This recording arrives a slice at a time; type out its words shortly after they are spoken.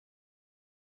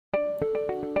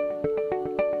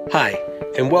Hi,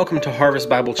 and welcome to Harvest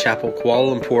Bible Chapel,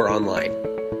 Kuala Lumpur Online.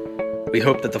 We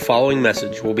hope that the following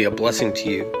message will be a blessing to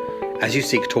you as you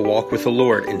seek to walk with the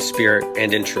Lord in spirit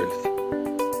and in truth.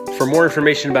 For more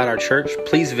information about our church,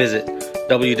 please visit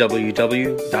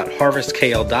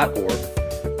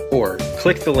www.harvestkl.org or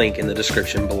click the link in the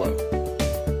description below.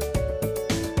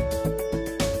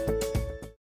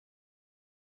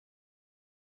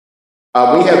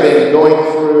 We have been going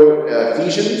through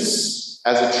Ephesians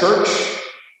as a church.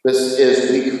 This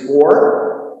is week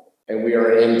 4, and we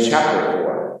are in chapter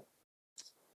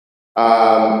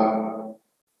 4.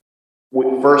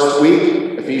 First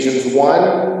week, Ephesians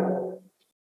 1,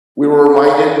 we were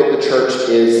reminded that the church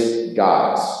is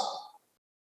God's.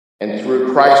 And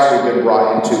through Christ, we've been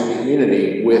brought into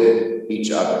community with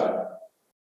each other.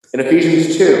 In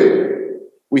Ephesians 2,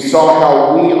 we saw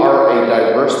how we are a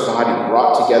diverse body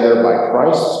brought together by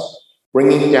Christ,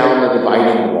 bringing down the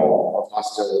dividing wall of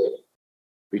hostility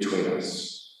between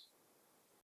us.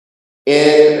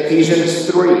 In Ephesians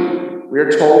 3, we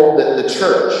are told that the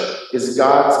church is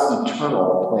God's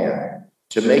eternal plan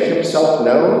to make himself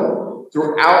known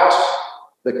throughout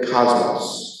the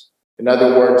cosmos. In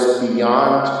other words,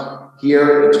 beyond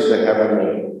here into the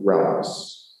heavenly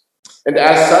realms. And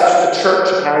as such, the church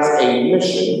has a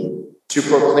mission to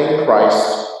proclaim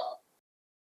Christ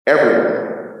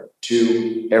everywhere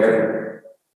to everyone.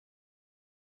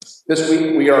 This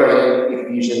week we are in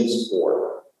Ephesians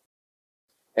 4.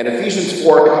 And Ephesians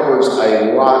 4 covers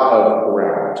a lot of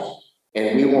ground,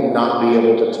 and we will not be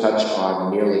able to touch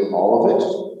on nearly all of it.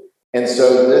 And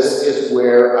so this is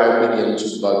where I begin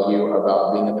to bug you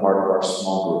about being a part of our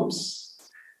small groups.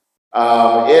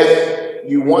 If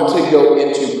you want to go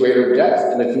into greater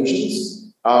depth in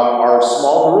Ephesians, our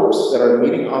small groups that are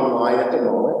meeting online at the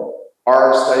moment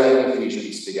are studying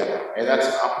Ephesians together. And that's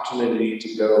an opportunity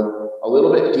to go a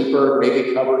little bit deeper,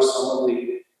 maybe cover some of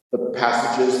the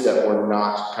passages that we're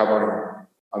not covering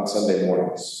on Sunday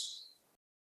mornings.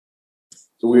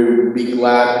 So we would be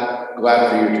glad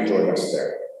for you to join us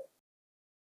there.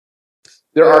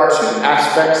 There are 2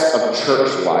 aspects of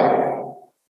church life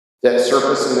that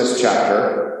surface in this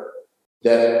chapter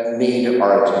that need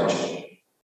our attention.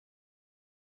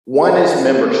 One is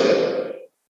membership,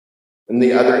 and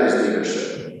the other is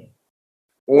leadership.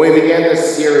 When we began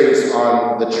this series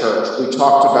on the church, we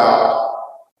talked about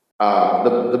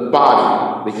the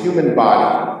body, the human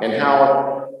body, and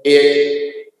how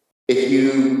if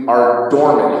you are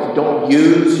dormant, if you don't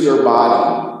use your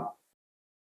body,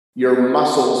 your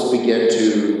muscles begin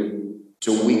to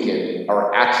weaken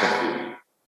or atrophy.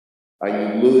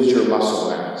 You lose your muscle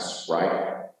mass,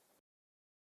 right?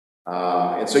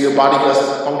 And so your body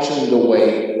doesn't function the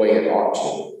way it ought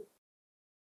to.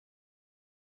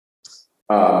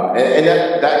 And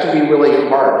that can be really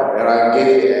hard. And I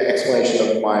gave the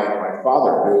explanation of my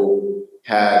father, who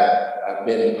had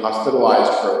been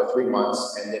hospitalized for 3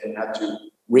 months and then had to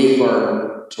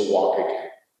relearn to walk again.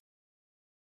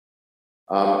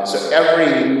 So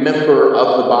every member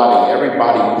of the body, every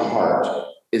body part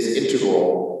is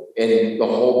integral in the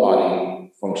whole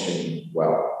body functioning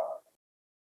well.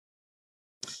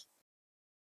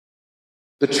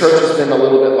 The church has been a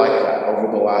little bit like that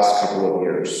over the last couple of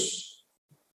years.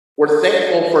 We're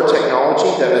thankful for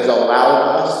technology that has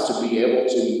allowed us to be able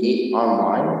to meet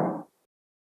online.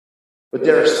 But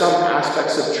there are some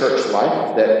aspects of church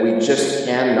life that we just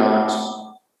cannot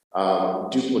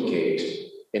duplicate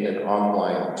in an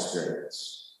online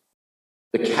experience.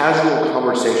 The casual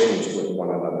conversations with one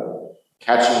another,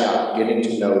 catching up, getting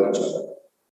to know each other.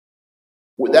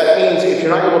 That means if you're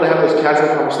not able to have those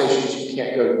casual conversations, you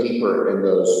can't go deeper in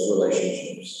those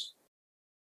relationships.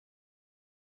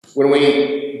 When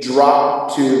we drop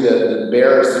to the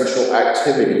bare essential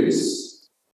activities,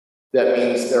 that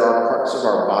means there are parts of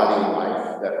our body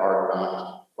life that are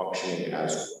not functioning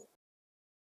as well.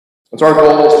 And so our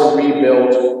goal is to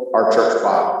rebuild our church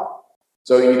body.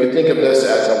 So you can think of this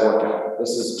as a workout.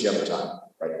 This is gym time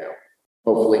right now.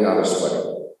 Hopefully not a sweat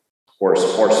or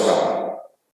smelling.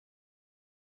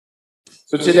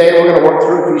 So today we're going to work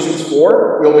through Ephesians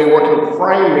 4. We'll be working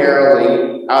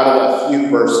primarily out of a few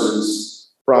verses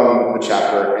from the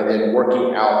chapter and then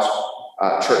working out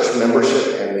church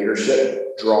membership and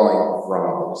leadership, drawing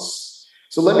from this.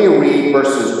 So let me read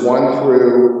verses 1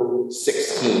 through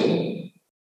 16,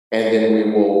 and then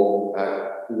we will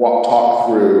talk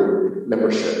through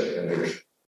membership and leadership.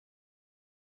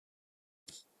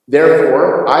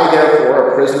 Therefore, I,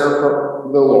 a prisoner for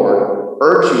the Lord,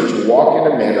 urge you to walk in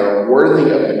a manner worthy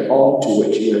of the call to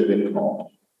which you have been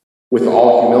called, with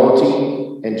all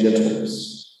humility and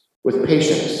gentleness, with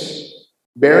patience,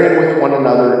 bearing with one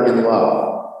another in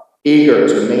love, eager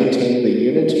to maintain the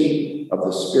unity of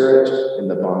the Spirit in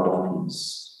the bond of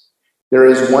peace. There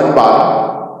is one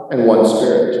body and one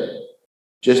Spirit,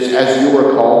 just as you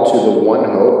were called to the one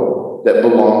hope that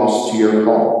belongs to your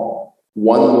call.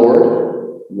 One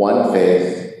Lord, one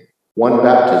faith, one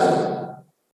baptism,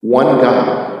 one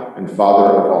God and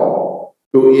Father of all,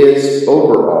 who is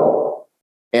over all,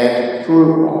 and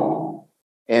through all,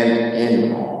 and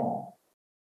in all.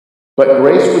 But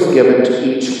grace was given to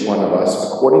each one of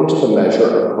us according to the measure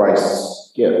of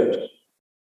Christ's gift.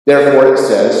 Therefore it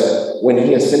says, when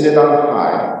he ascended on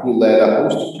high, he led a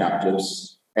host of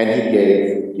captives, and he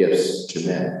gave gifts to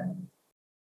men.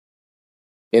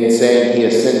 In saying he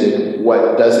ascended,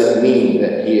 what does it mean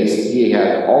that he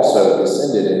had also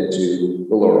descended into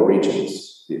the lower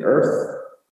regions, the earth?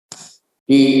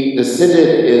 He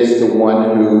descended is the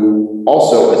one who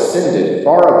also ascended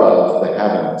far above the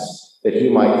heavens, that he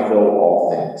might fill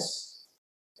all things.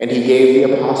 And he gave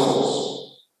the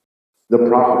apostles, the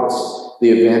prophets, the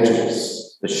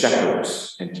evangelists, the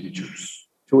shepherds, and teachers,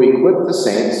 to equip the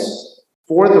saints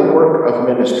for the work of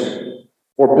ministry,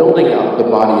 for building up the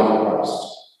body of Christ,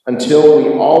 until we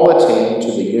all attain to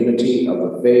the unity of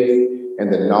the faith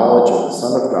and the knowledge of the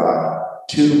Son of God,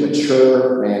 to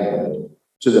mature manhood,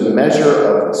 to the measure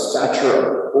of the stature of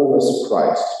the fullness of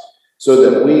Christ, so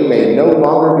that we may no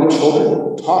longer be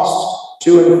children, tossed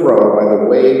to and fro by the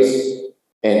waves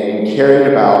and carried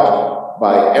about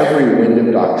by every wind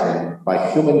of doctrine,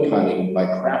 by human cunning, by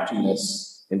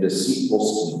craftiness and deceitful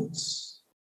schemes.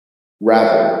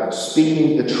 Rather,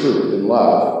 speaking the truth in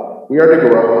love, we are to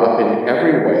grow up in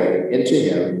every way into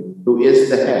him who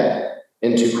is the head,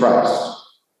 into Christ,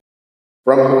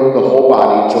 from whom the whole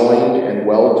body, joined and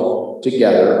held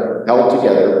together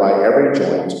by every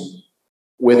joint,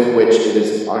 with which it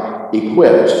is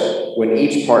equipped, when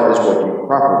each part is working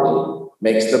properly,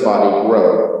 makes the body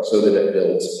grow so that it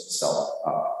builds itself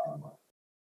up in love.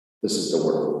 This is the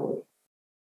word of the Lord.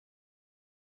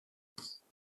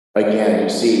 Again, you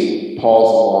see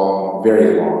Paul's long,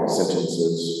 very long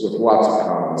sentences with lots of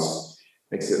commas.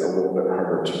 Makes it a little bit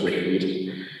harder to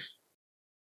read.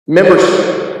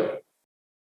 Membership,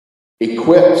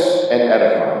 equipped and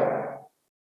edifying.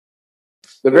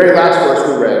 The very last verse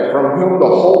we read, from whom the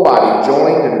whole body,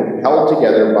 joined and held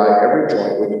together by every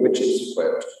joint with which it is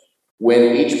equipped,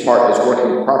 when each part is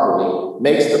working properly,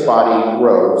 makes the body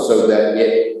grow so that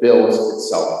it builds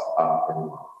itself up in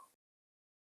love.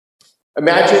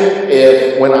 Imagine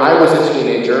if, when I was a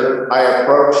teenager, I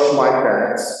approached my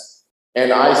parents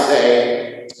and I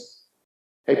say,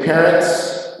 hey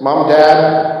parents, mom,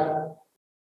 dad,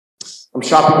 I'm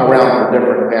shopping around for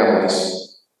different families.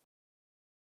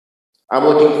 I'm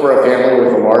looking for a family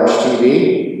with a large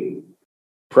TV,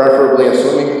 preferably a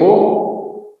swimming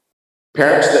pool,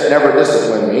 parents that never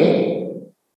discipline me,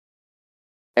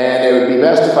 and it would be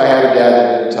best if I had a dad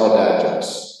that didn't tell dad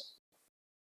jokes.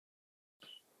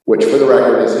 Which, for the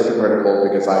record, is hypocritical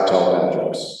because I tell dad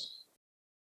jokes.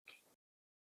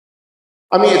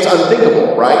 I mean, it's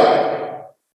unthinkable, right?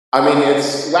 I mean,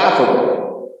 it's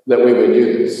laughable that we would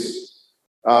do this.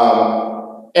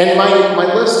 And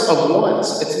my list of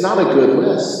wants, it's not a good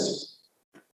list.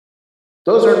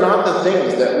 Those are not the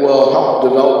things that will help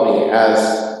develop me as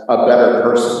a better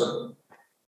person.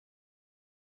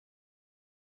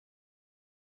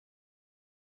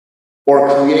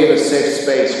 Or create a safe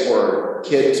space for a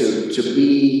kid to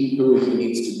be who he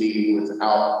needs to be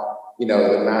without,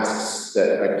 the masks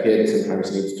that a kid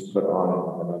sometimes needs to put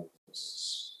on.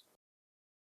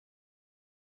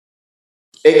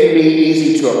 It can be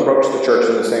easy to approach the church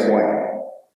in the same way.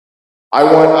 I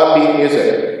want upbeat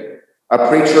music, a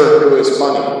preacher who is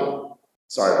funny.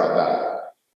 Sorry about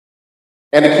that.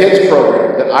 And a kids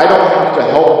program that I don't have to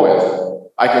help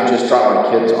with. I can just drop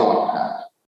my kids off at.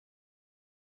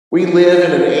 We live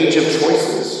in an age of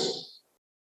choices.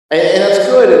 And that's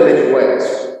good in many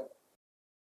ways.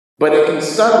 But it can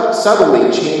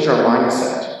subtly change our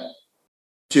mindset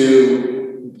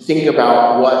to think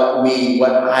about what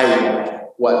I want.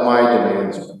 What my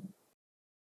demands are.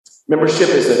 Membership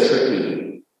is a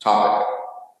tricky topic.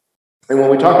 And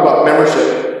when we talk about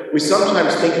membership, we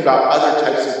sometimes think about other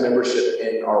types of membership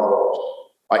in our world,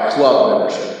 like club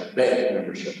membership, bank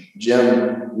membership,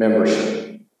 gym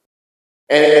membership.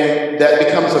 And that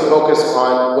becomes a focus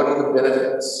on what are the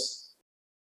benefits?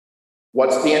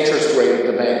 What's the interest rate at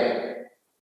the bank?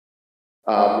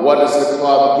 What does the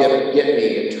club get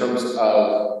me in terms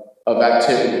of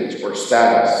activities or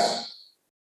status?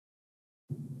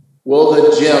 Will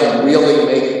the gym really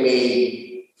make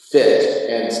me fit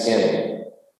and skinny?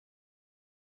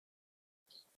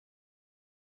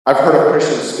 I've heard of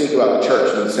Christians speak about the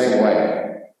church in the same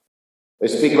way. They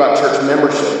speak about church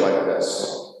membership like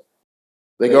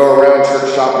They go around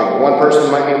church shopping. One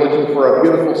person might be looking for a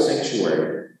beautiful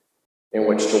sanctuary in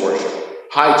which to worship,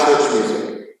 high church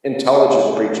music,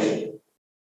 intelligent preaching.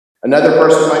 Another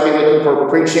person might be looking for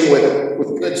preaching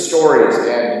with good stories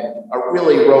and a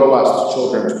really robust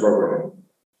children's program.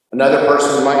 Another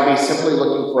person might be simply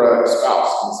looking for a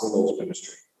spouse in singles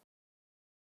ministry.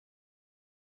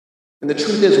 And the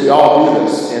truth is, we all do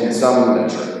this in some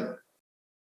measure.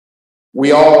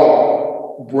 We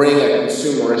all bring a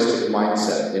consumeristic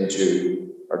mindset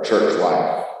into our church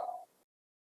life.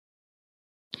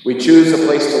 We choose a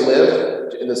place to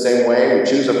live in the same way. We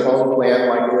choose a phone plan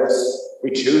like this.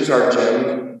 We choose our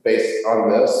gym based on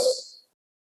this.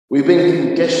 We've been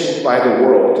conditioned by the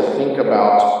world to think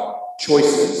about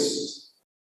choices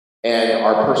and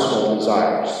our personal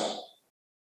desires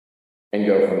and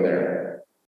go from there.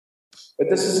 But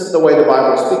this isn't the way the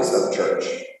Bible speaks of church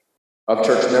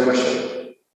membership.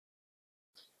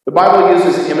 The Bible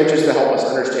uses images to help us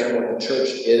understand what the church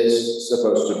is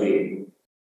supposed to be.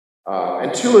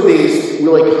 And two of these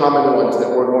really common ones that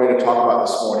we're going to talk about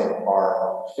this morning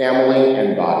are family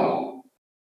and body.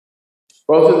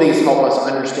 Both of these help us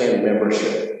understand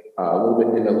membership in a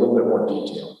little bit more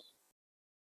detail.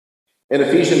 In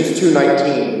Ephesians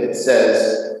 2:19, it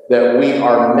says that we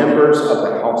are members of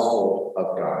the household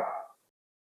of God.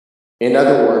 In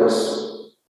other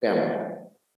words, family.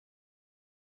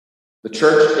 The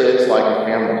church is like a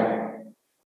family.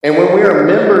 And when we are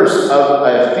members of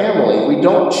a family, we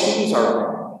don't choose our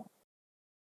family,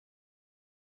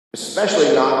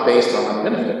 especially not based on a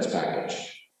benefits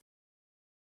package.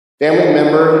 Family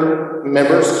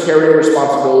members carry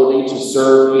responsibility to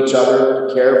serve each other,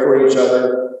 to care for each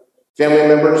other. Family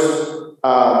members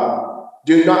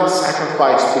do not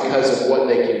sacrifice because of what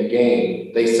they can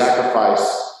gain. They sacrifice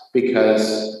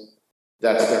because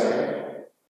that's their family.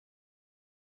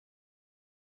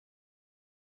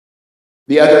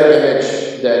 The other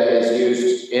image that is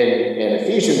used in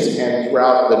Ephesians and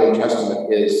throughout the New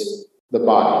Testament is the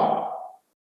body.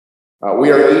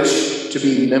 We are each to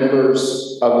be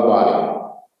members of the body.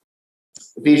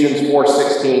 Ephesians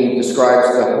 4:16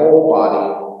 describes the whole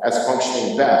body as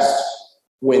functioning best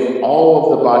when all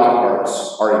of the body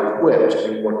parts are equipped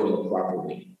and working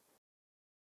properly.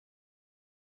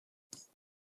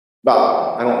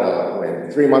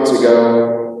 About, 3 months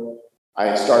ago,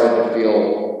 I started to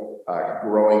feel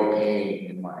growing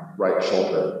pain in my right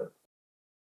shoulder.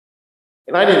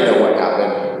 And I didn't know what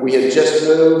happened. We had just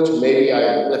moved. Maybe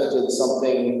I lifted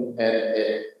something and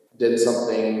it did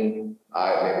something. Maybe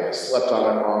I slept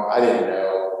on it wrong. I didn't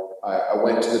know. I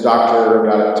went to the doctor,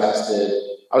 got it tested.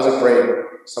 I was afraid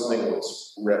something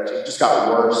was ripped. It just got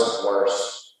worse and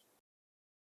worse.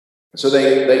 So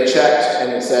they checked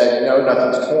and it said, no,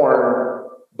 nothing's torn,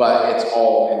 but it's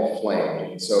all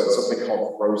inflamed. So it's something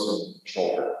called frozen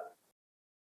shoulder.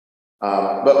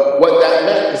 But what that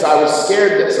meant is I was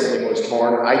scared that something was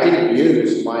torn. I didn't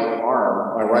use my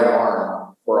right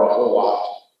arm, for a whole lot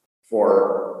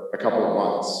for a couple of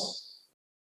months.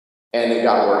 And it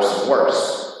got worse and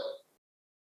worse.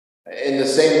 In the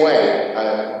same way,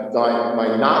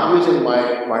 my not using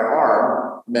my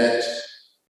arm meant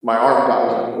my arm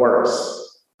got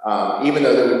worse, even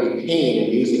though there would be pain in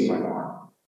using my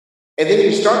arm. And then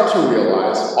you start to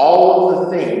realize all of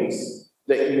the things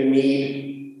that you need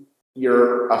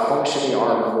a functioning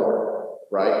arm for,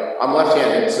 right? I'm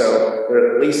left-handed, so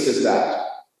there at least is that.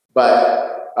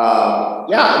 But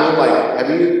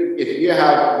if you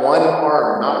have one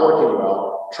arm not working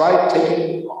well, try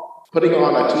putting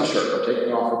on a t-shirt or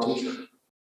taking off a t-shirt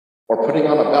or putting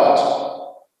on a belt.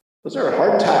 Those are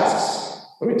hard tasks,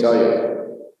 let me tell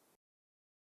you.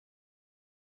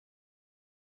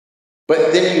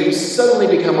 But then you suddenly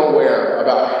become aware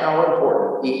about how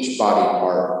important each body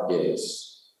part is.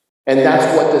 And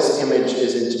that's what this image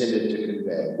is intended to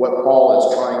convey, what Paul is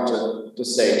trying to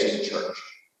say to the church,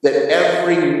 that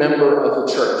every member of the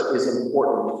church is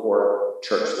important for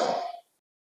church life.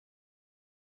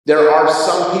 There are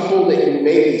some people that you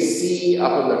maybe see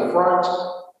up in the front,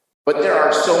 but there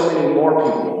are so many more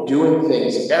people doing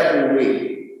things every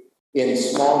week in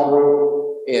small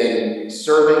group, in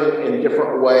serving in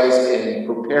different ways, in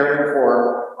preparing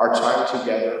for our time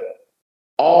together.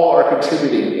 All are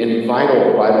contributing in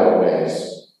vital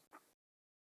ways.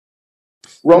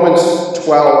 Romans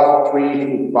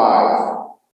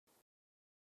 12:3-5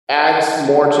 adds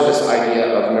more to this idea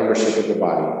of membership of the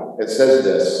body. It says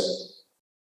this: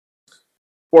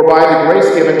 "For by the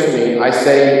grace given to me, I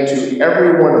say to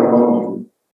everyone among you,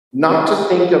 not to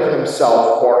think of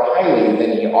himself more highly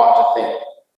than he ought to think,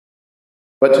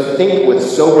 but to think with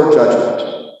sober judgment,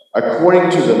 according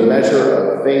to the measure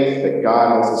of faith that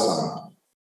God has assigned.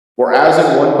 For as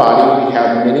in one body we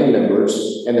have many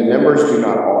members, and the members do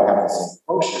not all have the same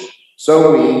function,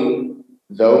 so we,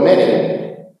 though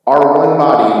many, are one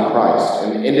body in Christ,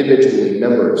 and individually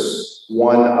members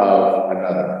one of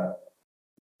another.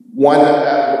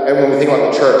 And when we think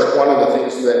about the church, one of the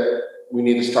things that we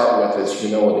need to start with is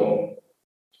humility.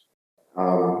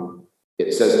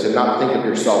 It says to not think of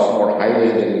yourself more highly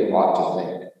than you ought to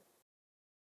think.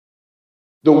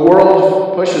 The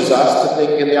world pushes us to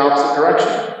think in the opposite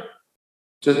direction,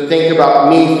 to think about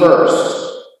me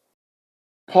first.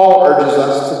 Paul urges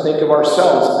us to think of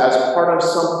ourselves as part of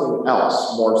something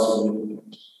else more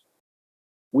significant.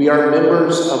 We are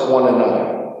members of one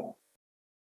another.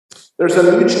 There's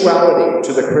a mutuality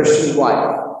to the Christian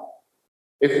life.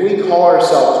 If we call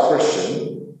ourselves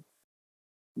Christian,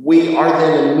 we are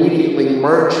then immediately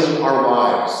merging our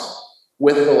lives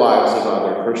with the lives of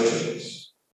other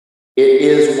Christians. It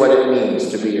is what it means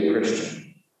to be a Christian.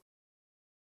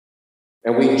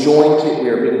 And we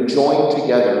are being joined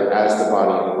together as the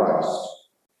body of Christ.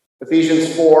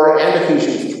 Ephesians 4 and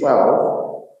Ephesians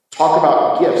 12 talk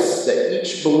about gifts that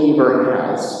each believer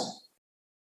has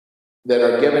that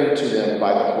are given to them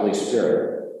by the Holy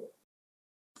Spirit.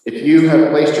 If you have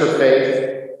placed your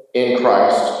faith in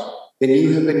Christ, then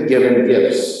you have been given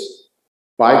gifts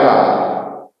by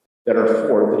God that are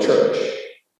for the church.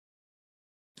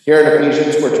 Here in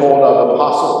Ephesians, we're told of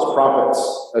apostles,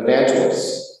 prophets,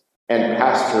 evangelists, and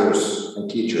pastors and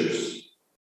teachers.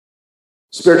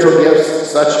 Spiritual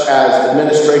gifts such as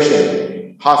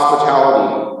administration,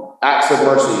 hospitality, acts of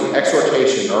mercy,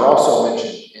 exhortation are also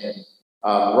mentioned in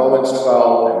Romans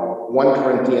 12 and 1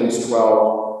 Corinthians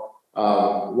 12,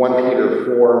 1 Peter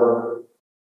 4.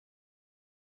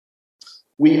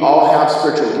 We all have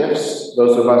spiritual gifts,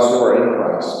 those of us who are in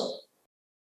Christ.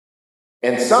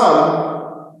 And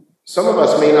some of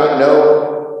us may not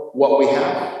know what we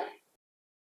have.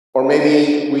 Or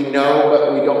maybe we know,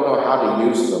 but we don't know how to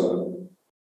use them.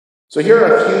 So here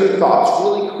are a few thoughts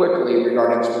really quickly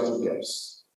regarding spiritual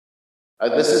gifts.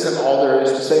 This isn't all there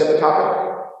is to say on the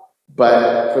topic,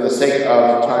 but for the sake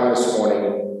of time this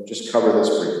morning, just cover this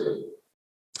briefly.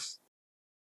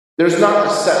 There's not a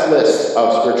set list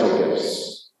of spiritual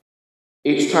gifts.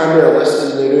 Each time they're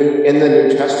listed in the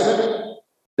New Testament,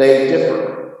 they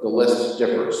differ. The list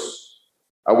differs.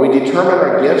 We determine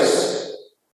our gifts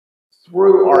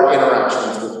through our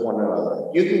interactions with one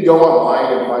another. You can go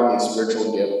online and find these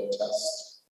spiritual gift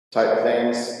test type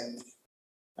things.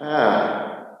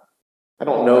 I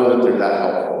don't know that they're that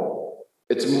helpful.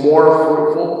 It's more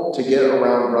fruitful to get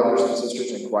around brothers and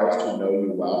sisters in Christ who know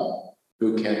you well,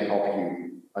 who can help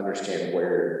you understand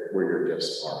where your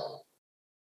gifts are.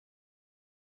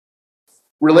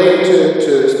 Related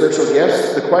to spiritual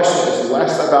gifts, the question is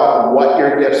less about what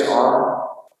your gifts are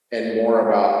and more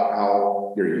about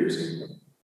how you're using them.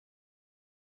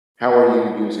 How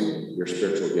are you using your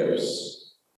spiritual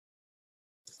gifts?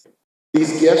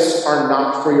 These gifts are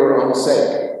not for your own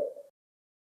sake.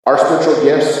 Our spiritual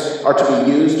gifts are to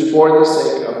be used for the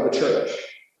sake of the church.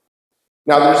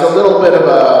 Now, there's a little bit of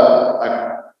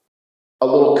a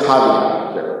little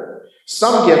caveat there.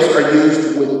 Some gifts are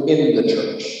used within the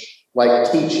church,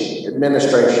 like teaching,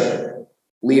 administration,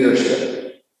 leadership.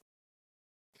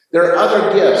 There are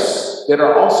other gifts that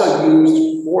are also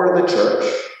used for the church,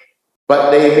 but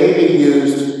they may be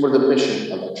used for the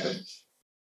mission of the church.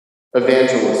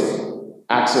 Evangelism,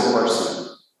 acts of mercy,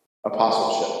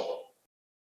 apostleship.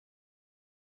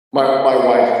 My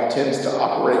wife tends to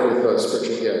operate with those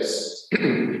spiritual gifts.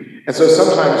 And so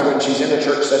sometimes when she's in a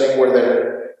church setting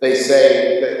where they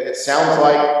say, that it sounds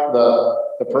like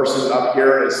the person up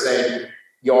here is saying,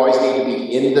 you always need to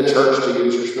be in the church to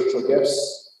use your spiritual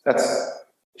gifts.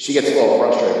 She gets a little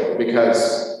frustrated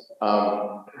because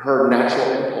her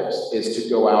natural impulse is to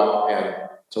go out and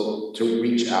to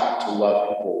reach out, to love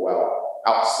people well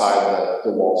outside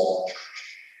the walls of the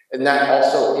church. And that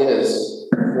also is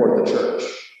for the church.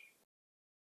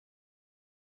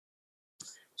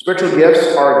 Spiritual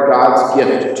gifts are God's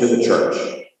gift to the church.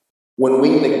 When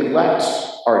we neglect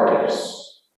our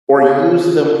gifts or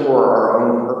use them for our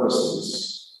own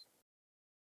purposes,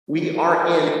 we are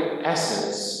in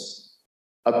essence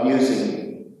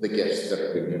abusing the gifts that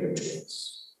have been given to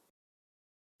us.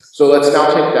 So let's now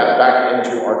take that back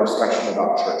into our discussion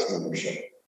about church membership.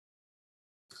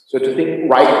 So to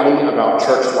think rightly about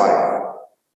church life,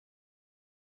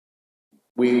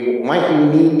 we might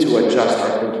need to adjust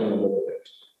our thinking a little bit.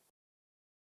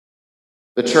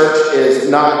 The church is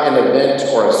not an event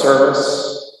or a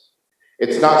service.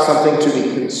 It's not something to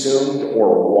be consumed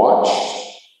or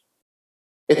watched.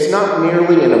 It's not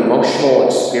merely an emotional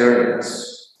experience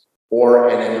or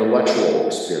an intellectual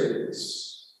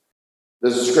experience. The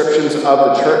descriptions of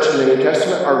the church in the New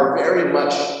Testament are very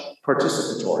much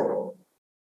participatory.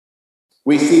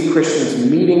 We see Christians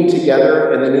meeting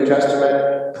together in the New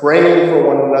Testament, praying for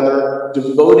one another,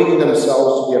 devoting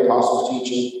themselves to the apostles'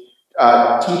 teaching,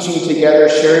 teaching together,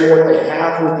 sharing what they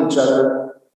have with each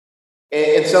other.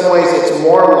 In some ways, it's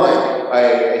more like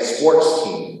a sports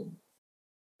team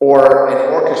or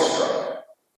an orchestra.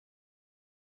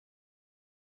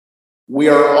 We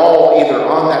are all either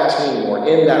on that team or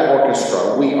in that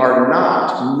orchestra. We are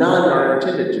not, none are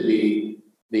intended to be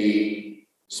the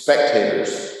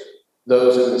spectators,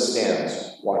 those in the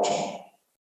stands watching.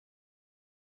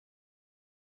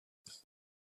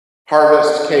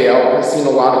 Harvest KL has seen a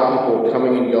lot of people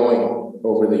coming and going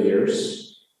over the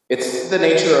years. It's the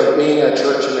nature of being a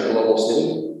church in a global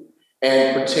city,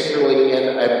 and particularly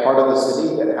in a part of the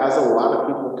city that has a lot of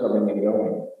people coming and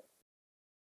going.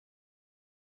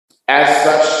 As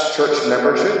such, church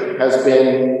membership has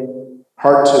been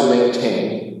hard to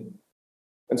maintain.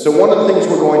 And so one of the things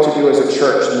we're going to do as a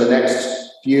church in the next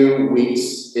few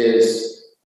weeks is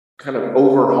kind of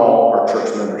overhaul our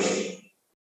church membership.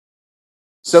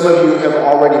 Some of you have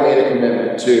already made a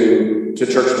commitment to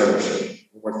church membership.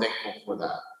 We're thankful for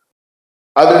that.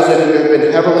 Others of you have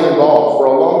been heavily involved for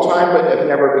a long time, but have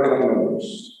never become members.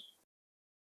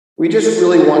 We just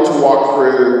really want to walk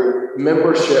through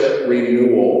membership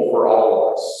renewal for all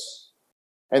of us.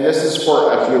 And this is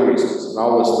for a few reasons, and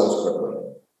I'll list those quickly.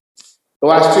 The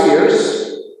last 2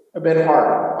 years have been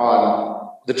hard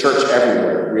on the church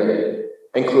everywhere, really,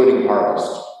 including Harvest.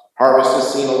 Harvest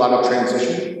has seen a lot of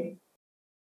transition.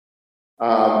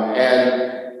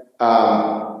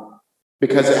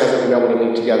 Because it hasn't been able to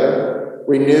meet together,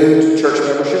 renewed church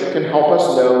membership can help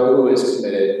us know who is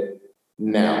committed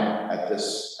now at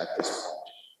this point.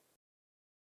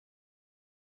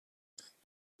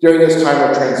 During this time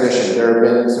of transition, there have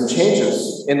been some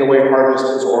changes in the way Harvest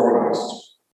is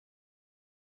organized.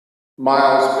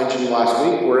 Miles mentioned last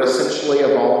week, we're essentially a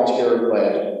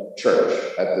volunteer-led church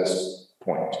at this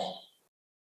point.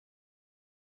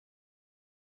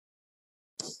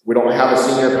 We don't have a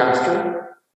senior pastor.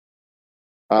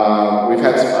 We've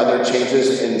had some other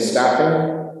changes in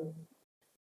staffing.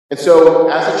 And so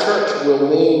as a church, we'll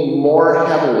lean more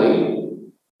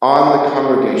heavily on the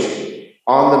congregation,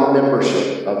 on the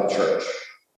membership of the church.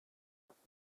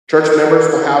 Church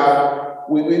members will have,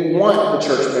 we want the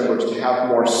church members to have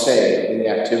more say in the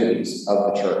activities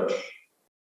of the church,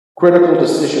 critical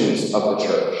decisions of the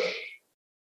church.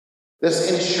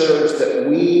 This ensures that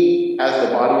we, as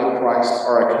the body of Christ,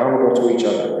 are accountable to each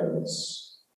other in this.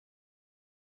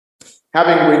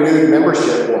 Having renewed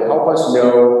membership will help us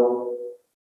know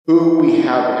who we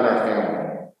have in our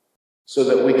family so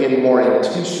that we can more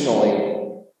intentionally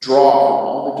draw from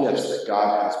all the gifts that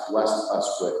God has blessed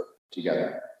us with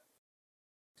together.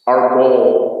 Our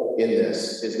goal in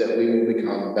this is that we will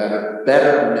become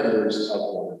better members of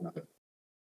one another.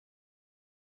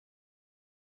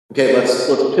 Okay, let's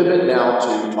pivot now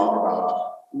to talk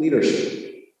about leadership.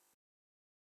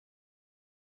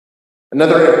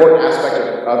 Another important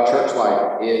aspect of church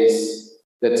life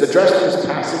that's addressed in this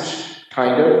passage,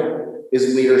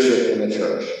 is leadership in the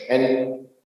church. And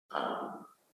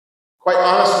quite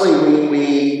honestly,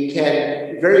 we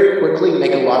can very quickly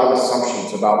make a lot of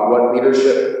assumptions about what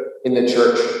leadership in the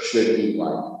church should be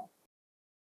like.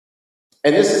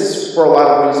 And this is for a lot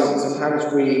of reasons.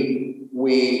 Sometimes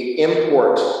we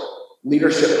import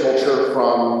leadership culture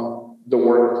from the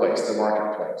workplace, the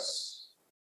marketplace.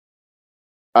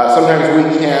 Sometimes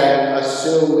we can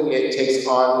assume it takes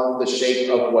on the shape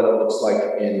of what it looks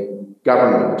like in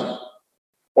government,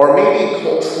 or maybe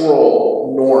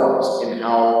cultural norms in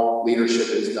how leadership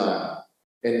is done.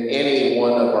 And any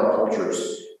one of our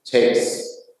cultures takes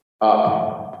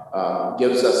up,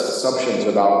 gives us assumptions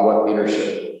about what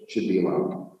leadership should be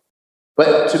like.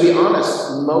 But to be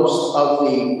honest, most of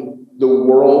the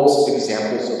world's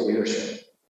examples of leadership,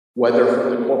 whether from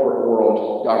the corporate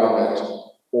world, government,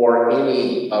 or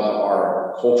any of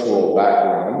our cultural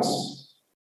backgrounds,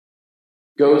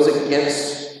 goes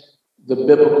against the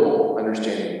biblical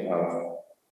understanding of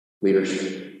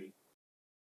leadership.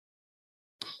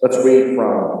 Let's read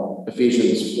from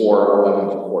Ephesians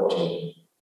 4:11-14.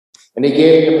 And he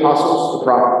gave the apostles, the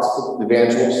prophets, the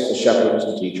evangelists, the shepherds,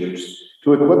 and teachers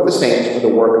to equip the saints for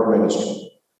the work of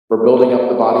ministry, for building up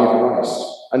the body of Christ,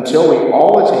 until we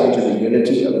all attain to the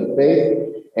unity of the faith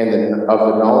and of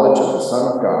the knowledge of the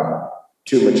Son of God,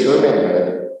 to mature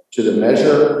manhood, to the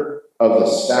measure of the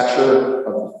stature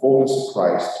of the fullness of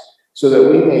Christ, so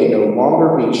that we may no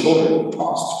longer be children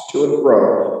tossed to and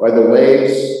fro by the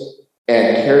waves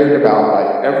and carried about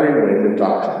by every wind of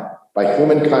doctrine, by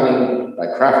human cunning, by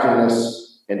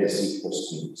craftiness, and deceitful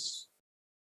schemes.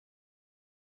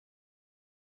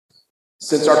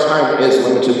 Since our time is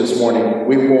limited this morning,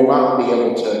 we will not be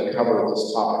able to cover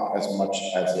this topic as much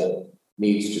as it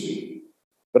needs to be.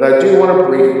 But I do want to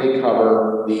briefly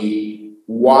cover the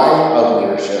why of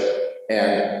leadership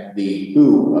and the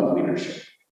who of leadership.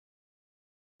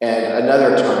 And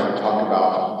another time talk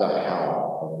about the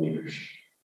how of leadership.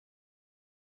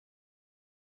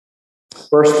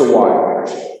 First, the why of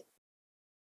leadership.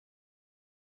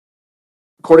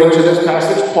 According to this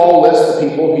passage, Paul lists the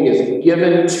people he has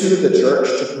given to the church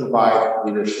to provide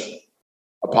leadership.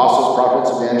 Apostles, prophets,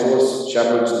 evangelists,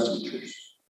 shepherds, and teachers.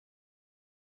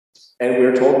 And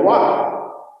we're told why.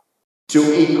 To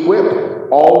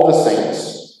equip all the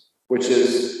saints, which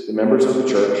is the members of the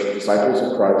church, disciples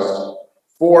of Christ,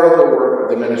 for the work of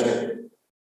the ministry.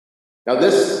 Now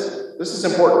this is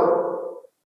important.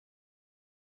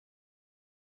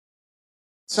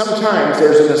 Sometimes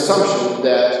there's an assumption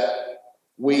that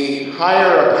we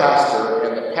hire a pastor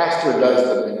and the pastor does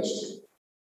the ministry.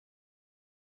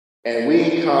 And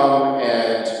we come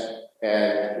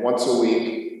and once a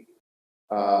week,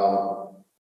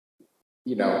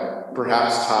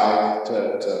 perhaps tithe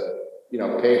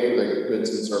to pay for the goods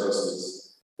and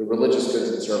services, the religious goods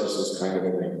and services kind of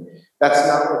a thing. That's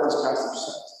not what this passage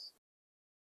says.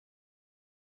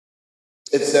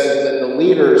 It says that the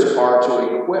leaders are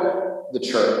to equip the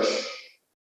church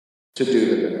to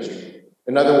do the ministry.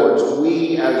 In other words,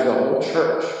 we as the whole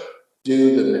church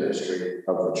do the ministry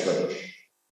of the church.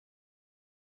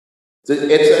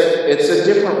 It's a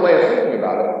different way of thinking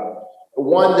about it.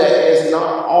 One that is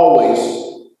not always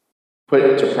put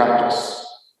into practice.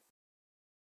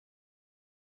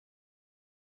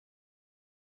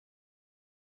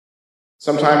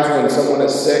 Sometimes when someone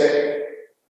is sick,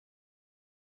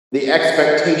 the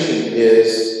expectation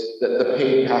is that the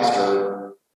paid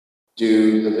pastor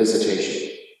do the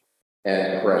visitation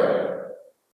and pray.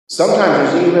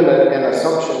 Sometimes there's even an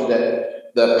assumption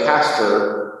that the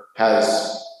pastor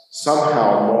has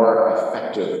somehow more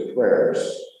effective prayers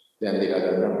than the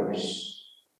other members.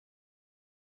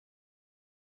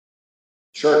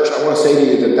 Church, I want to say to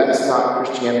you that that's not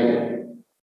Christianity.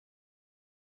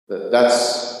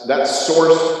 That's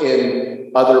sourced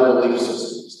in other belief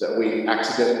systems that we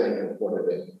accidentally imported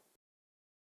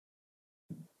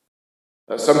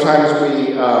in. Sometimes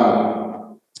we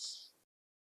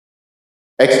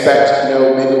expect,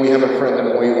 maybe we have a friend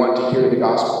that we want to hear the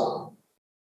gospel,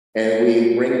 and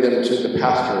we bring them to the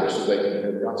pastor so they can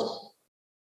hear the gospel.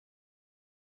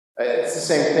 It's the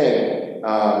same thing.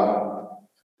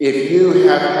 If you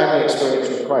have had an experience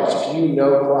with Christ, if you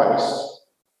know Christ,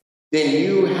 then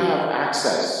you have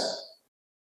access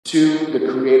to the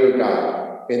Creator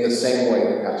God in the same way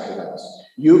the pastor does.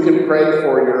 You can pray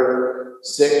for your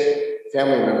sick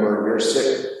family member, your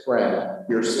sick friend,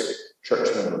 your sick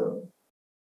church member.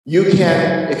 You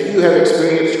can, if you have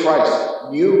experienced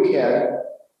Christ, you can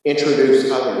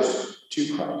introduce others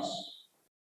to Christ.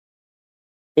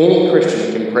 Any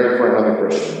Christian can pray for another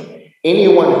Christian.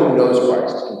 Anyone who knows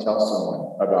Christ can tell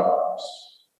someone about Christ.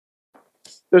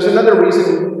 There's another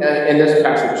reason in this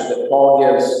passage that Paul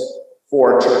gives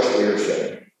for church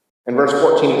leadership. In verse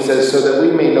 14 it says, so that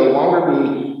we may no longer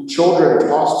be children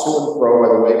tossed to and fro by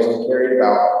the waves and carried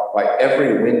about by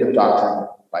every wind of doctrine,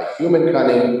 by human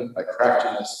cunning, by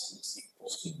craftiness, and deceitful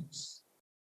schemes.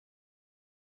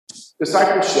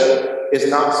 Discipleship is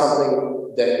not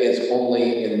something that is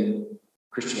only in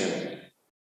Christianity.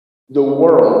 The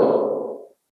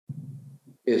world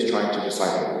is trying to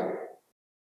disciple you.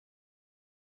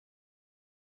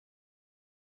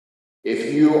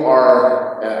 If you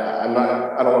are,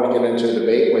 I don't want to get into a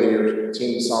debate whether you're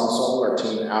Team Samsung or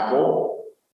Team Apple,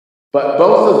 but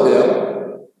both of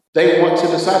them, they want to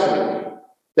disciple you.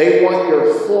 They want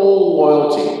your full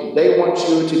loyalty. They want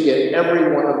you to get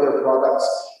every one of their products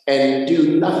and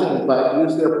do nothing but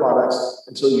use their products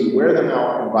until you wear them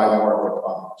out and buy more of their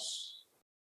products.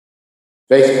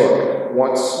 Facebook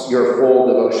wants your full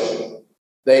devotion.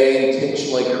 They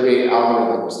intentionally create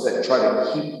algorithms that try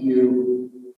to keep you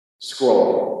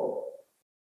scrolling,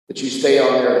 that you stay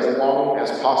on there as long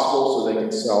as possible so they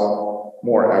can sell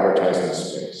more advertising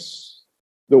space.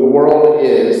 The world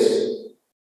is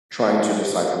trying to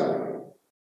disciple you.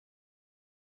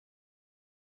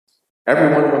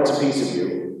 Everyone wants a piece of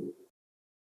you,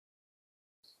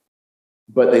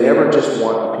 but they never just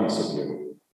want a piece of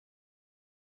you.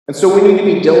 And so we need to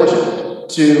be diligent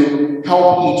to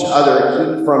help each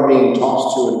other keep from being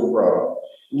tossed to and fro.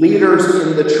 Leaders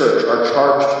in the church are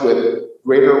charged with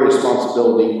greater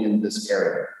responsibility in this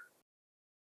area.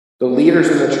 The leaders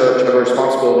in the church have a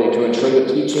responsibility to ensure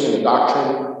the teaching and the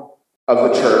doctrine of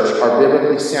the church are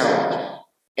biblically sound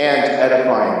and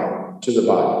edifying to the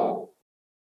body.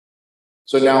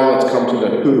 So now let's come to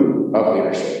the who of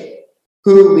leadership.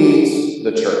 Who leads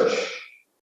the church?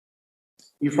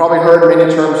 You've probably heard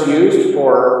many terms used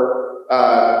for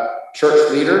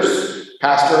church leaders: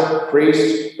 pastor,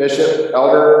 priest, bishop,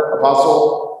 elder,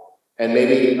 apostle, and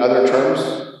maybe other terms,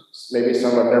 maybe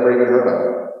some I've never even heard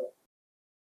of.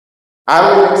 How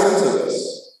do we make sense of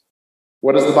this?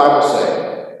 What does the Bible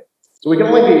say? So we can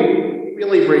only be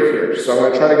really brief here, so I'm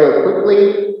going to try to go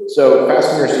quickly, so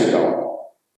fasten your seatbelt.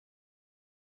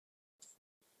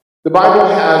 The Bible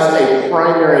has a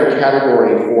primary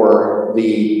category for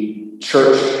the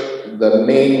church, the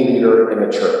main leader in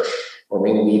a church, or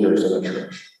main leaders in a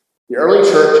church. The early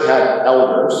church had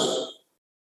elders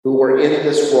who were in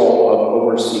this role of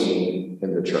overseeing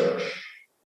in the church.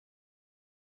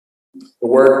 The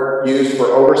word used for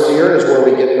overseer is where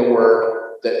we get the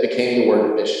word that became the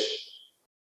word bishop.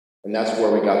 And that's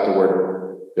where we got the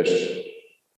word bishop.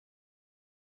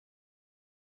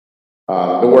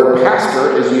 The word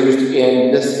pastor is used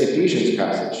in this Ephesians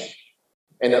passage,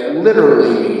 and it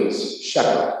literally means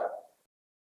shepherd,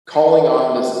 calling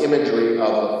on this imagery of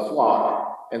a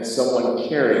flock and someone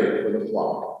caring for the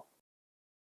flock.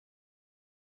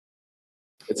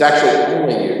 It's actually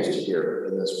only used here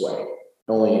in this way,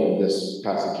 only in this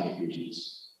passage in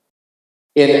Ephesians.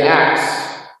 In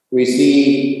Acts, we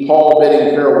see Paul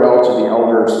bidding farewell to the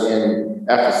elders in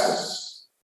Ephesus,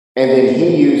 and then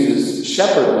he uses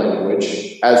shepherd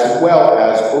language as well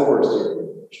as overseer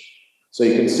language. So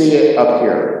you can see it up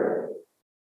here.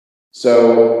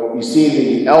 So you see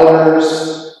the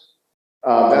elders.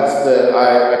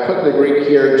 I put the Greek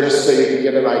here just so you can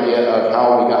get an idea of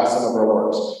how we got some of our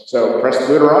words. So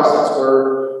presbyteros, that's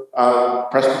where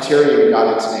Presbyterian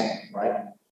got its name, right?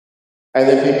 And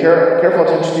then pay careful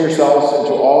attention to yourselves and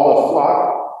to all the flock,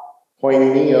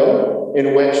 koinio,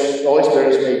 in which the Holy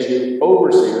Spirit has made you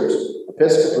overseers,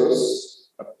 episkopos.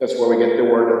 That's where we get the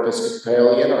word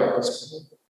Episcopalian or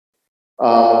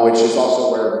Episcopal, which is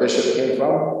also where bishop came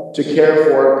from, to care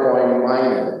for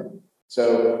koinonia.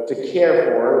 So to care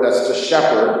for, that's to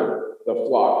shepherd the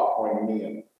flock,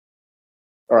 koinonia.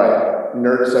 All right,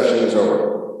 nerd session is over.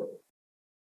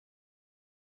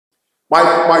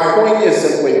 My point is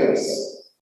simply this.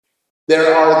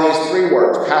 There are these three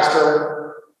words: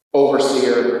 pastor,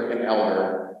 overseer, and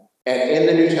elder. And in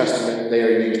the New Testament, they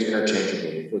are used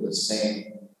interchangeably for the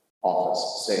same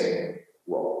office, same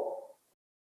role.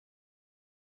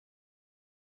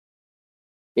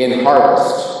 In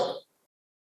Harvest,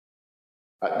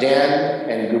 Dan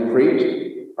and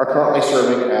Gurpreet are currently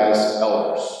serving as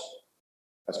elders,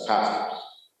 as pastors.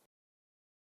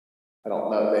 I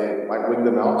don't know, they might wing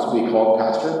them out to be called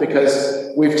pastor because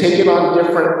we've taken on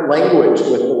different language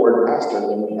with the word pastor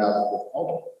than we have with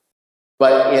elder.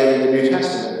 But in the New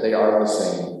Testament, they are the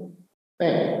same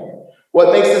thing.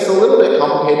 What makes this a little bit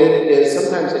complicated is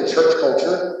sometimes in church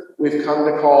culture, we've come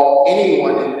to call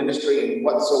anyone in ministry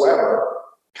whatsoever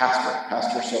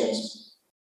pastor so-and-so.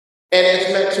 And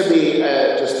it's meant to be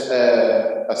just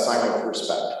a sign of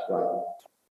respect, right?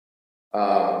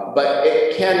 But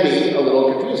it can be a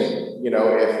little confusing. You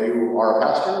know, if you are a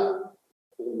pastor,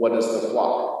 what is the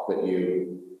flock that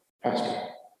you pastor?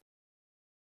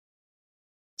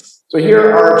 So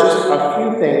here are just a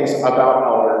few things about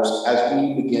elders as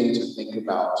we begin to think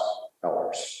about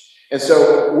elders. And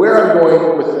so where I'm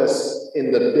going with this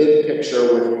in the big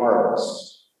picture with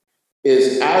Harvest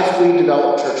is as we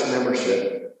develop church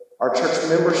membership, our church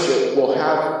membership will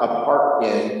have a part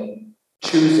in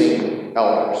choosing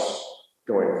elders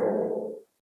going forward.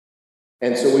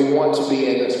 And so we want to be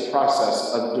in this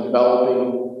process of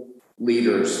developing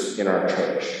leaders in our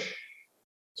church.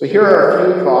 So here are a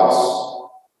few thoughts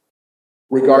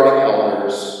regarding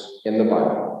elders in the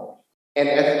Bible. And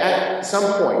at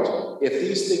some point, if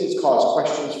these things cause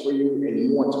questions for you and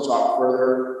you want to talk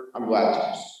further, I'm glad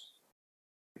to.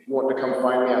 If you want to come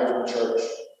find me after the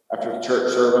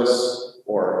church service,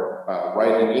 or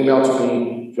write an email to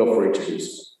me, feel free to do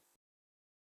so.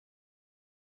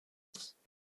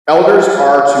 Elders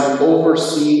are to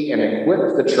oversee and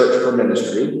equip the church for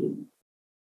ministry,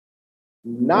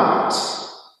 not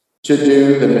to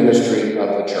do the ministry of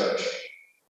the church.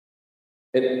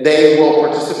 They will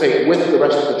participate with the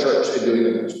rest of the church in doing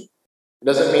the ministry. It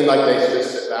doesn't mean like they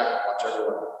just sit back and watch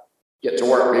everyone get to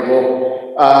work,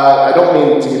 people. I don't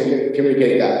mean to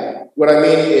communicate that. What I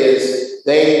mean is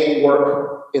they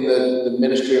work in the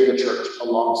ministry of the church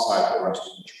alongside the rest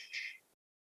of the church.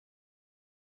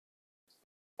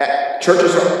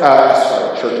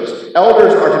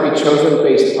 Elders are to be chosen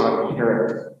based on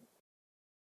character.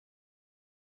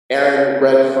 Aaron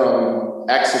read from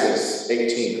Exodus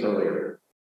 18 earlier.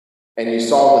 And you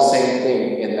saw the same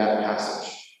thing in that passage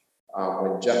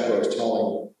when Jethro was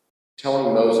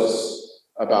telling Moses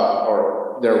about,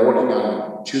 or they're working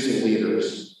on choosing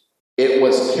leaders. It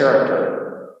was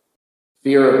character,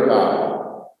 fear of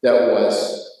God, that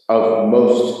was of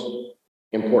most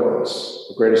importance,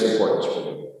 the greatest importance for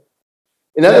them.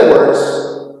 In other words,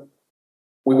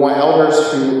 we want elders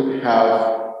who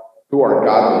are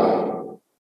godly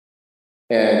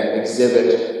and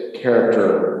exhibit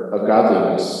character of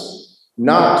godliness,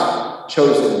 not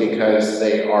chosen because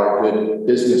they are good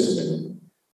businessmen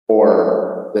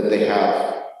or that they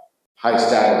have high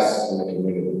status in the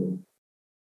community.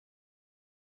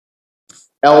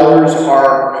 Elders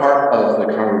are part of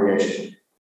the congregation.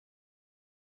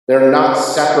 They're not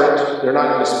separate. They're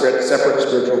not in a separate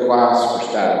spiritual class or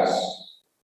status.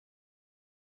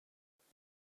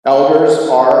 Elders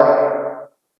are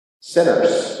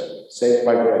sinners saved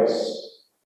by grace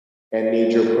and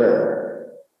need your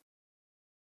prayer.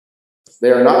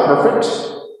 They are not perfect,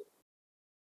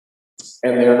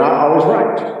 and they are not always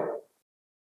right.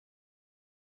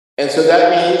 And so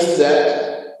that means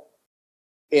that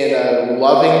in a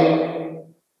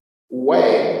loving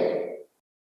way,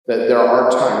 that there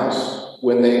are times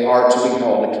when they are to be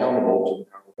held accountable to the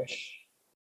congregation.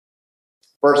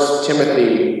 1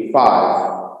 Timothy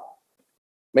 5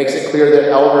 makes it clear that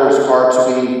elders are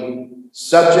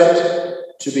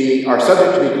subject to be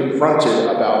confronted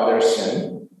about their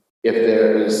sin, if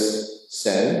there is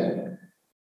sin,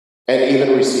 and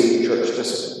even receive church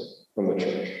discipline from the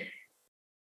church.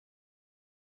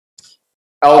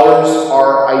 Elders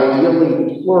are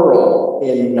ideally plural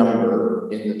in number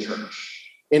in the church.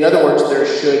 In other words, there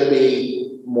should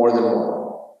be more than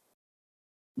one.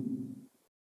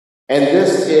 And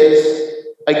this is,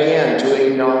 again, to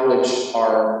acknowledge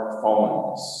our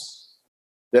fallenness,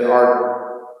 that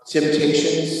our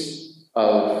temptations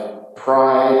of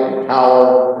pride and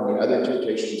power and the other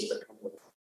temptations that come with it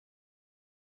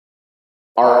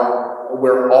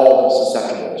we're all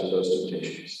susceptible to those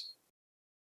temptations.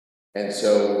 And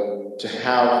so to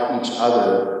have each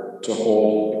other to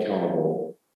hold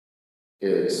accountable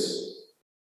is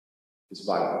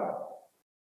vital.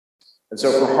 And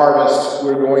so for Harvest,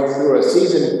 we're going through a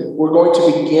season. We're going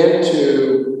to begin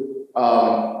to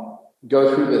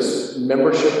go through this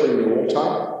membership renewal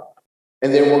time.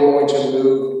 And then we're going to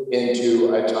move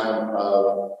into a time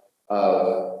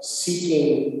of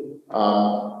seeking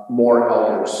more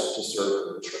elders to serve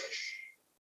in the church.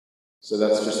 So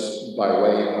that's just by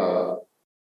way of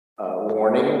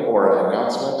warning or an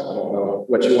announcement. I don't know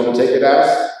what you want to take it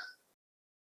as.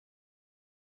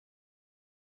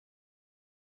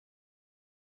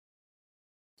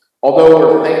 Although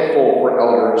we're thankful for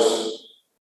elders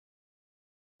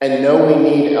and know we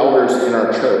need elders in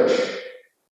our church,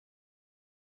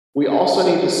 we also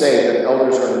need to say that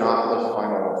elders are not the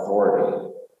final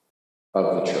authority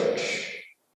of the church.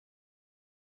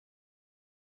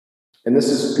 And this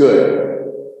is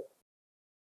good,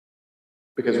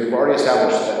 because we've already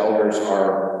established that elders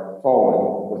are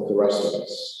fallen with the rest of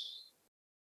us.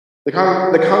 The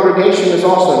congregation is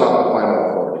also not the final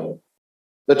authority.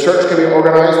 The church can be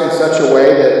organized in such a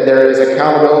way that there is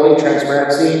accountability,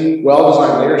 transparency,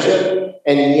 well-designed leadership,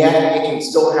 and yet it can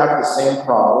still have the same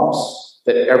problems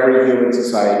that every human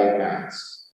society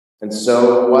has. And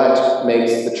so what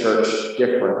makes the church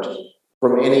different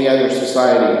from any other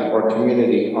society or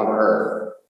community on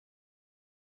earth?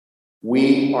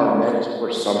 We are meant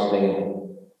for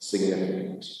something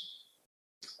significant,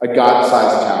 a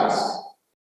God-sized task.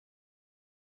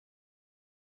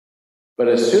 But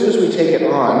as soon as we take it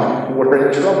on, we're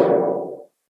in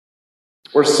trouble.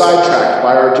 We're sidetracked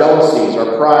by our jealousies,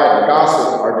 our pride, our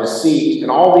gossip, our deceit, and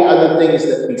all the other things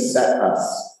that beset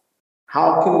us.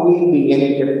 How can we be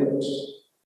any different?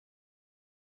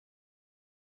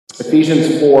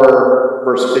 Ephesians 4,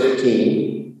 verse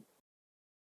 15,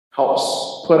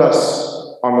 helps put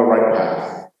us on the right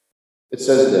path. It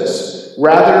says this: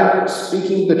 rather,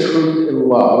 speaking the truth in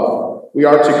love, we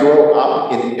are to grow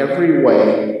up in every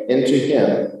way into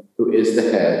Him who is the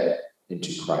head,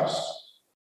 into Christ.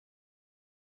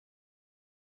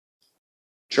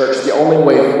 Church, the only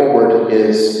way forward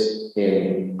is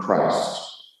in Christ.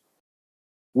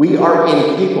 We are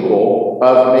incapable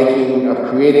of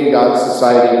creating God's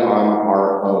society on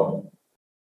our own.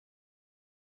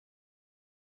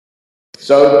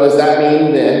 So does that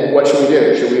mean then, what should we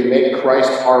do? Should we make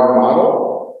Christ our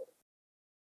model?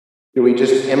 Do we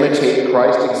just imitate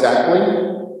Christ exactly?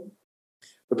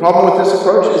 The problem with this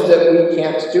approach is that we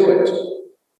can't do it.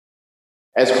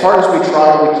 As hard as we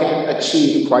try, we can't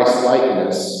achieve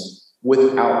Christ-likeness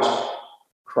without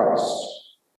Christ.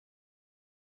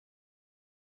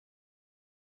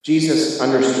 Jesus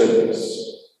understood this.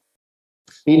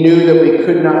 He knew that we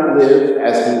could not live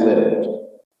as he lived.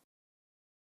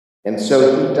 And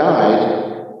so he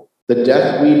died the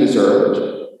death we deserved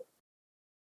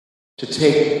to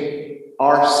take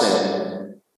our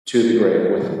sin to the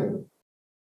grave with him.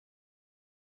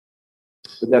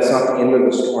 But that's not the end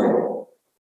of the story.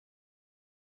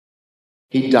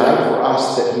 He died for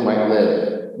us that he might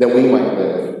live, that we might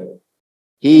live.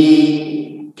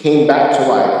 He came back to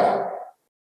life.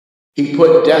 He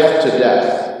put death to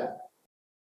death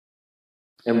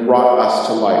and brought us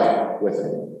to life with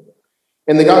him.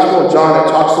 In the Gospel of John,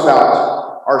 it talks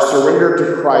about our surrender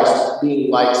to Christ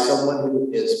being like someone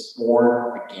who is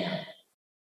born again.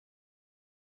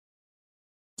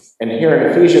 And here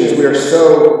in Ephesians, we are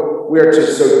to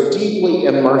so deeply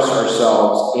immerse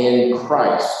ourselves in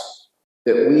Christ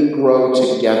that we grow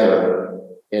together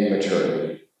in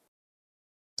maturity.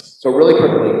 So really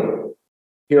quickly,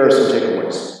 here are some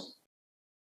takeaways.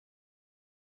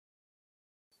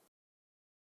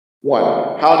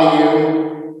 1, how do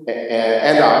you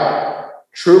and I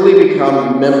truly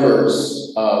become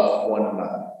members of one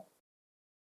another?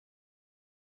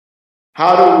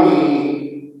 How do we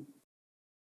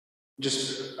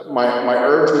my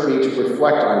urge would be to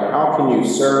reflect on how can you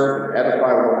serve and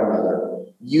edify one another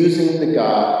using the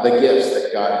gifts that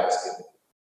God has given.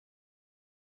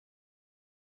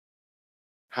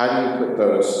 How do you put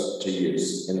those to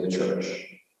use in the church?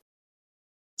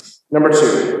 Number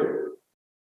 2,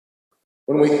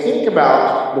 when we think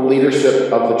about the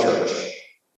leadership of the church,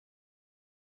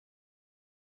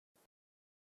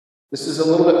 this is a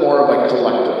little bit more of a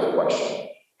collective question.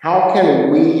 How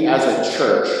can we as a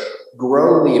church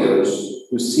grow leaders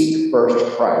who seek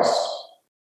first Christ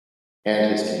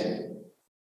and his kingdom?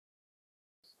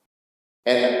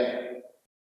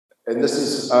 And this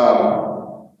is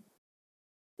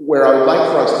where I would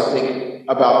like for us to think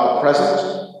about the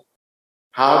present.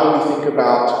 How do we think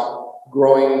about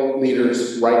growing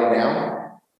leaders right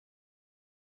now?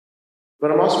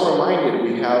 But I'm also reminded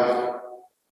we have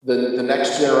the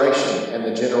next generation and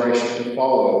the generation to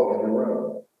follow in the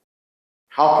road.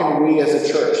 How can we as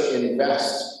a church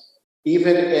invest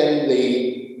even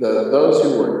in those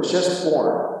who were just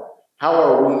born? How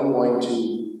are we going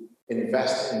to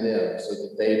invest in them so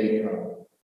that they become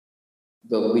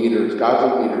the leaders,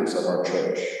 godly leaders of our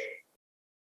church?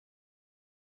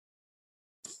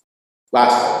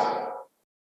 Lastly,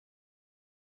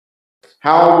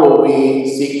 how will we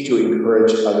seek to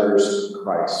encourage others in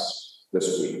Christ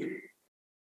this week?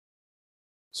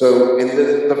 So in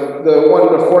the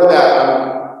one before that,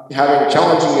 I'm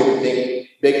challenging you to think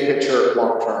big picture,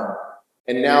 long term.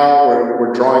 And now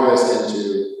we're drawing this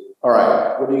into, all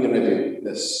right, what are you going to do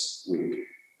this week?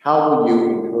 How will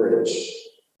you encourage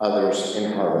others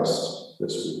in Harvest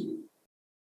this week?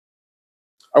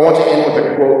 I want to end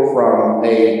with a quote from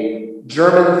a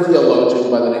German theologian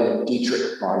by the name of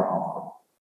Dietrich Bonhoeffer.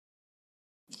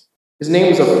 His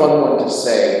name is a fun one to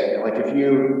say. Like if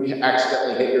you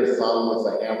accidentally hit your thumb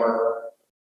with a hammer,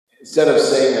 instead of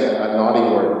saying a naughty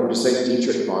word, you can just say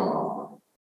Dietrich Bonhoeffer,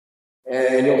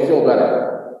 and you'll feel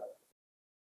better.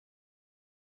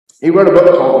 He wrote a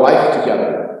book called Life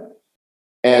Together,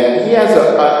 and he has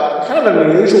a kind of an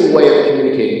unusual way of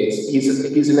communicating.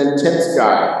 He's an intense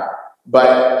guy,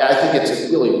 but I think it's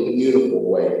a really beautiful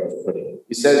way of putting it.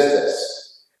 He says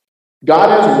this: God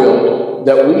has willed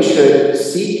that we should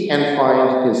seek and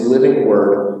find his living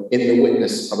word in the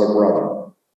witness of a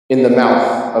brother, in the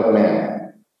mouth of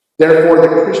man. Therefore,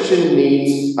 the Christian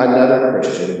needs another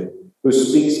Christian who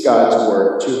speaks God's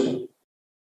word to him.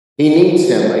 He needs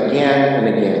him again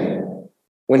and again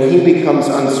when he becomes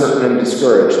uncertain and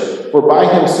discouraged, for by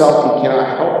himself he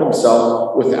cannot help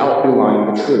himself without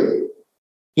belying the truth.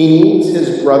 He needs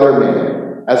his brother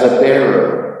man as a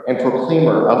bearer and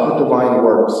proclaimer of the divine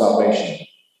word of salvation.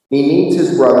 He needs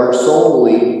his brother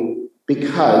solely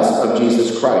because of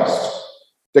Jesus Christ.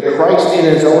 The Christ in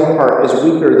his own heart is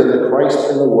weaker than the Christ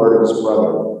in the word of his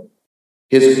brother.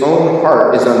 His own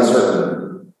heart is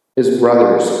uncertain. His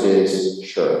brother's is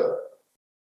sure.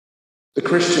 The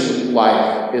Christian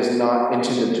life is not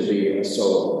intended to be a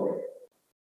solo life.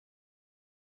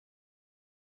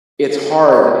 It's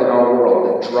hard in our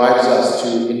world. It drives us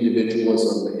to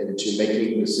individualism and to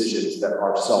making decisions that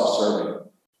are self-serving,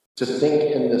 to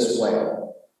think in this way.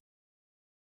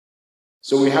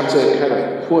 So we have to kind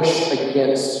of push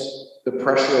against the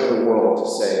pressure of the world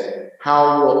to say,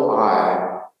 how will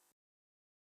I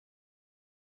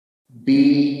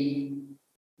be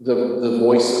the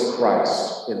voice of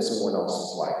Christ in someone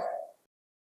else's life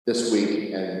this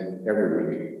week and every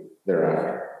week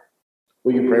thereafter?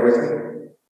 Will you pray with me?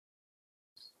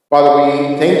 Father,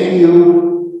 we thank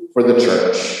you for the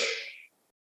church.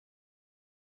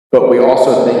 But we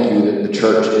also thank you that the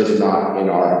church is not in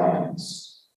our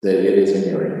hands, that it is in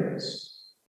your hands.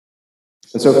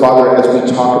 And so, Father, as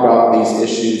we talk about these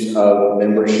issues of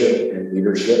membership and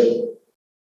leadership,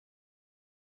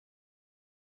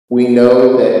 we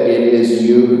know that it is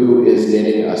you who is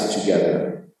knitting us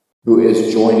together, who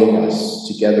is joining us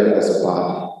together as a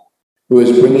body, who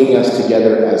is bringing us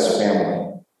together as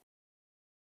family.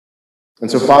 And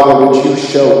so, Father, would you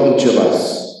show each of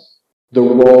us the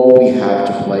role we have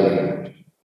to play in it?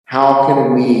 How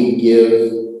can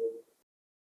we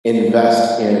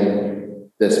invest in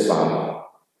this body?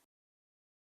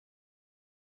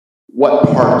 What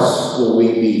parts will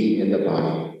we be in the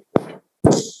body?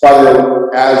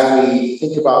 Father, as we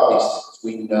think about these things,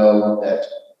 we know that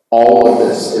all of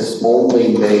this is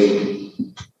only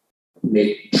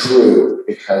made true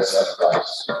because of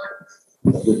Christ.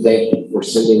 We thank you for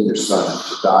sending your Son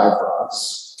to die for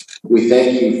us. We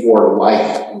thank you for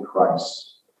life in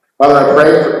Christ. Father, I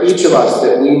pray for each of us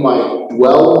that we might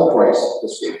dwell with Christ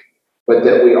this week, but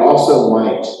that we also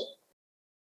might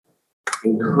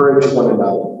encourage one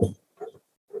another,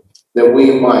 that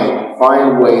we might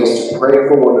find ways to pray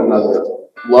for one another,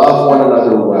 love one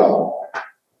another well,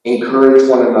 encourage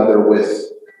one another with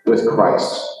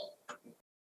Christ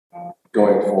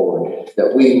going forward,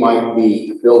 that we might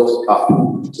be built up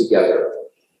together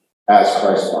as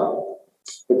Christ's body.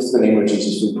 It's the name of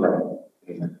Jesus we pray.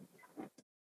 Amen.